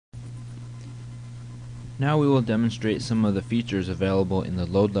Now we will demonstrate some of the features available in the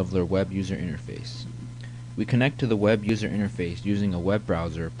LoadLeveler web user interface. We connect to the web user interface using a web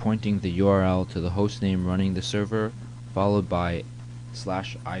browser pointing the URL to the hostname running the server, followed by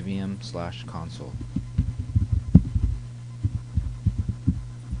 /IVM/console.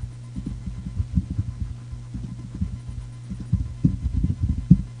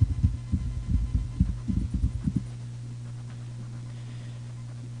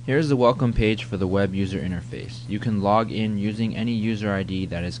 Here is the welcome page for the web user interface. You can log in using any user ID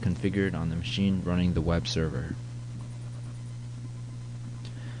that is configured on the machine running the web server.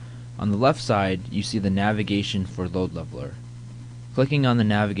 On the left side, you see the navigation for LoadLeveler. Clicking on the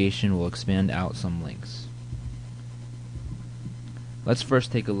navigation will expand out some links. Let's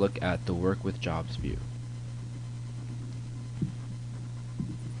first take a look at the Work with Jobs view.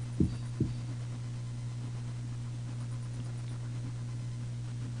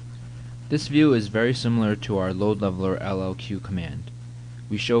 This view is very similar to our LoadLeveler LLQ command.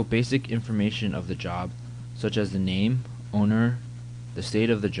 We show basic information of the job, such as the name, owner, the state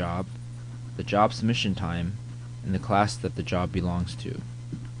of the job submission time, and the class that the job belongs to.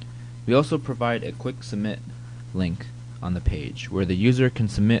 We also provide a quick submit link on the page, where the user can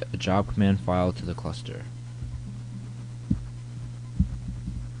submit a job command file to the cluster.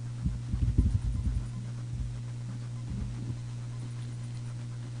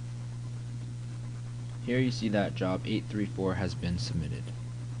 Here you see that job 834 has been submitted.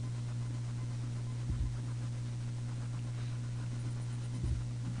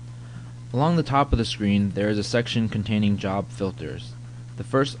 Along the top of the screen, there is a section containing job filters. The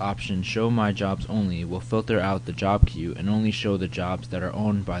first option, Show My Jobs Only, will filter out the job queue and only show the jobs that are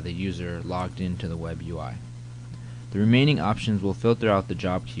owned by the user logged into the web UI. The remaining options will filter out the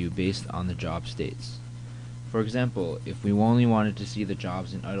job queue based on the job states. For example, if we only wanted to see the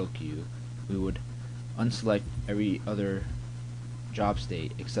jobs in idle queue, we would unselect every other job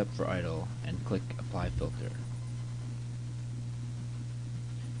state except for idle and click Apply Filter.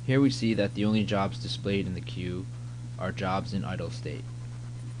 Here we see that the only jobs displayed in the queue are jobs in idle state.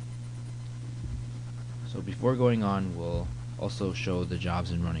 So before going on, we'll also show the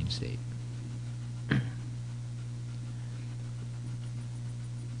jobs in running state.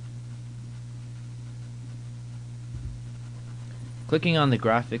 Clicking on the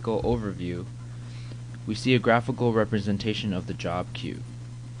graphical overview, we see a graphical representation of the job queue.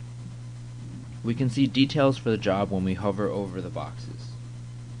 We can see details for the job when we hover over the boxes.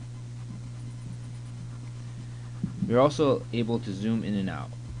 We are also able to zoom in and out.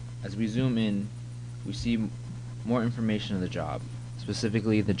 As we zoom in, we see more information of the job,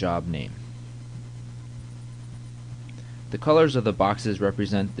 specifically the job name. The colors of the boxes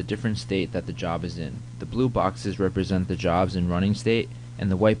represent the different state that the job is in. The blue boxes represent the jobs in running state, and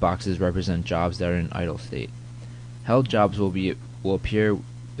the white boxes represent jobs that are in idle state. Held jobs will appear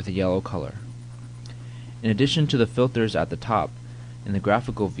with a yellow color. In addition to the filters at the top, in the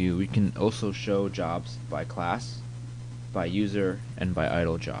graphical view we can also show jobs by class, by user, and by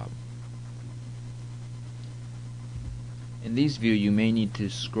idle job. In these views you may need to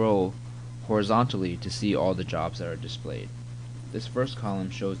scroll horizontally to see all the jobs that are displayed. This first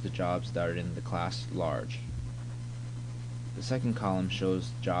column shows the jobs that are in the class large. The second column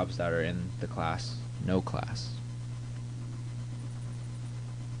shows jobs that are in the class no class.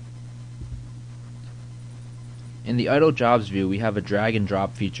 In the idle jobs view, we have a drag and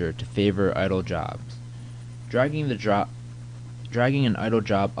drop feature to favor idle jobs. Dragging an idle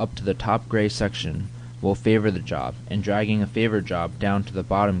job up to the top gray section will favor the job, and dragging a favored job down to the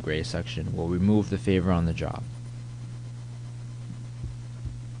bottom gray section will remove the favor on the job.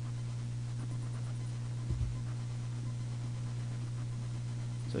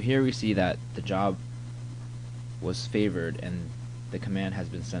 So here we see that the job was favored and the command has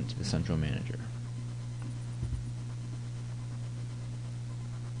been sent to the central manager.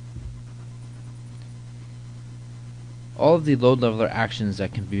 All of the LoadLeveler actions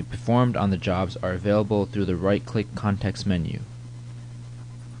that can be performed on the jobs are available through the right-click context menu.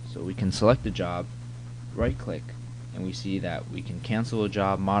 So we can select a job, right-click, and we see that we can cancel a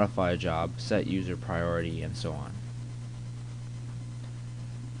job, modify a job, set user priority, and so on.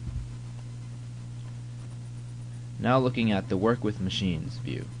 Now looking at the Work with Machines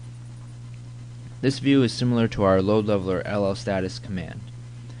view. This view is similar to our LoadLeveler LLStatus command.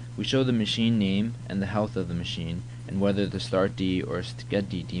 We show the machine name and the health of the machine, and whether the startD or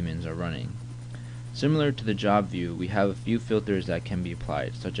getD daemons are running. Similar to the job view, we have a few filters that can be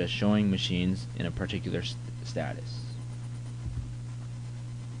applied, such as showing machines in a particular status.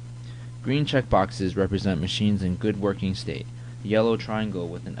 Green checkboxes represent machines in good working state. The yellow triangle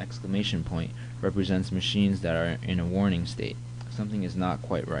with an exclamation point represents machines that are in a warning state. Something is not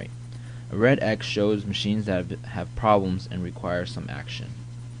quite right. A red X shows machines that have problems and require some action.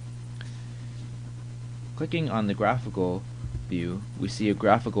 Clicking on the graphical view, we see a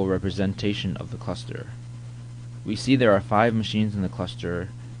graphical representation of the cluster. We see there are 5 machines in the cluster,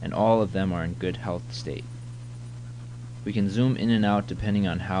 and all of them are in good health state. We can zoom in and out depending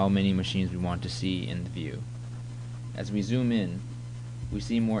on how many machines we want to see in the view. As we zoom in, we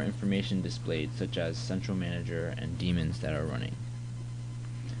see more information displayed, such as Central Manager and daemons that are running.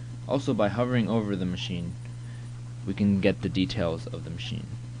 Also, by hovering over the machine, we can get the details of the machine.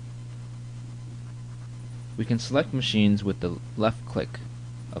 We can select machines with the left click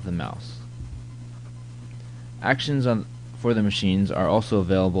of the mouse. Actions for the machines are also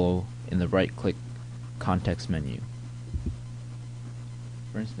available in the right click context menu.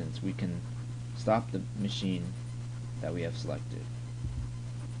 For instance, we can stop the machine that we have selected.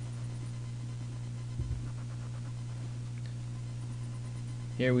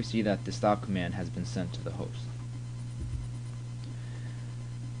 Here we see that the stop command has been sent to the host.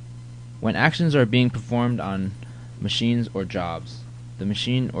 When actions are being performed on machines or jobs, the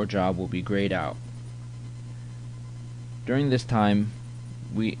machine or job will be grayed out. During this time,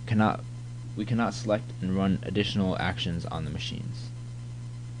 we cannot select and run additional actions on the machines.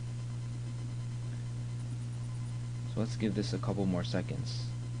 So let's give this a couple more seconds.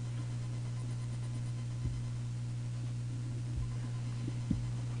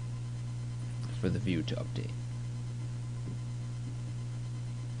 For the view to update.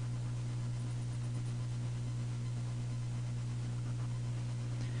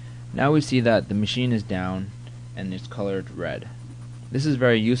 Now we see that the machine is down and it's colored red. This is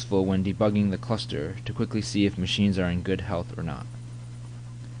very useful when debugging the cluster to quickly see if machines are in good health or not.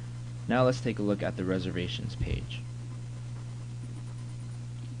 Now let's take a look at the reservations page.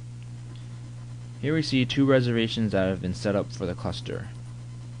 Here we see 2 reservations that have been set up for the cluster.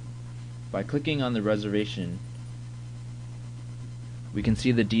 By clicking on the reservation, we can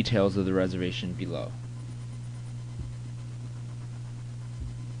see the details of the reservation below.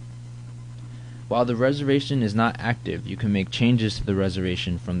 While the reservation is not active, you can make changes to the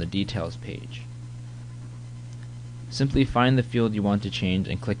reservation from the details page. Simply find the field you want to change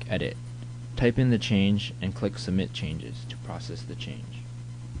and click Edit. Type in the change and click Submit Changes to process the change.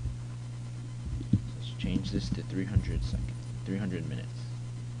 Let's change this to 300 minutes.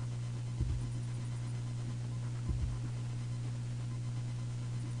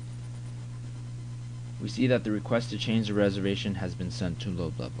 We see that the request to change the reservation has been sent to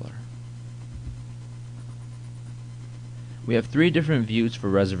LoadLeveler. We have 3 different views for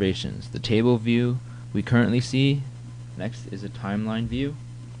reservations. The table view we currently see. Next is a timeline view.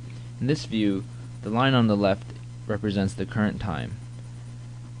 In this view, the line on the left represents the current time.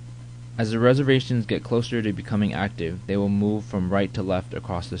 As the reservations get closer to becoming active, they will move from right to left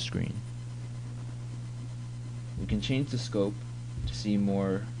across the screen. We can change the scope to see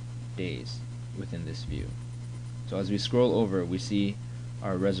more days within this view. So as we scroll over, we see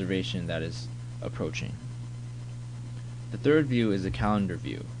our reservation that is approaching. The third view is a calendar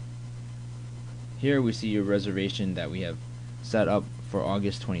view. Here we see a reservation that we have set up for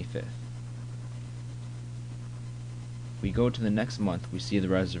August 25th. We go to the next month, we see the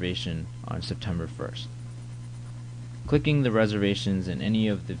reservation on September 1st. Clicking the reservations in any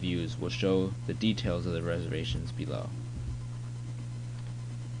of the views will show the details of the reservations below.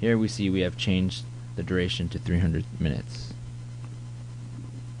 Here we see we have changed the duration to 300 minutes.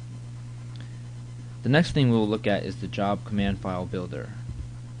 The next thing we will look at is the job command file builder.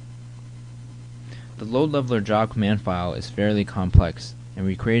 The LoadLeveler job command file is fairly complex, and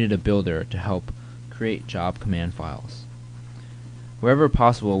we created a builder to help create job command files. Wherever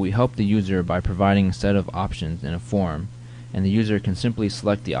possible, we help the user by providing a set of options in a form, and the user can simply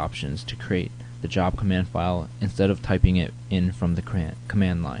select the options to create the job command file instead of typing it in from the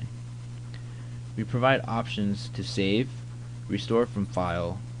command line. We provide options to save, restore from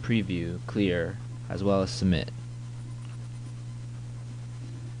file, preview, clear, as well as submit.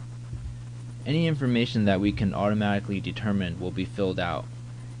 Any information that we can automatically determine will be filled out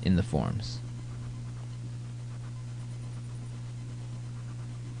in the forms.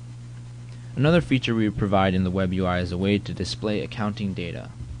 Another feature we provide in the web UI is a way to display accounting data.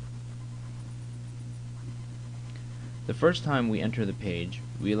 The first time we enter the page,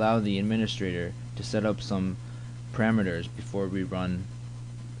 we allow the administrator to set up some parameters before we run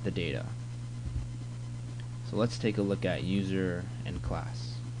the data. So let's take a look at user and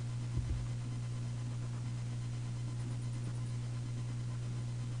class.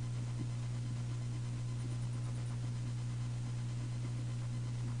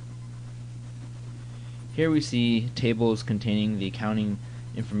 Here we see tables containing the accounting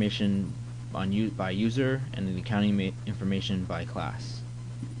information by user and the accounting information by class.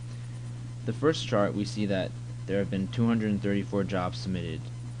 The first chart, we see that there have been 234 jobs submitted.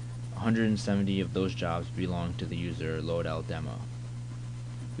 170 of those jobs belong to the user LoadL demo.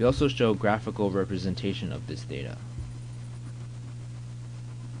 We also show graphical representation of this data.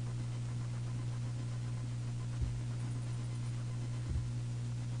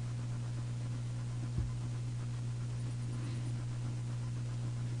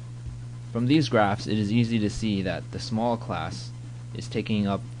 From these graphs, it is easy to see that the small class is taking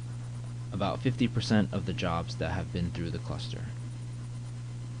up about 50% of the jobs that have been through the cluster.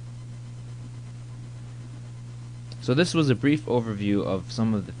 So this was a brief overview of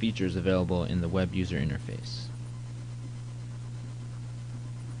some of the features available in the web user interface.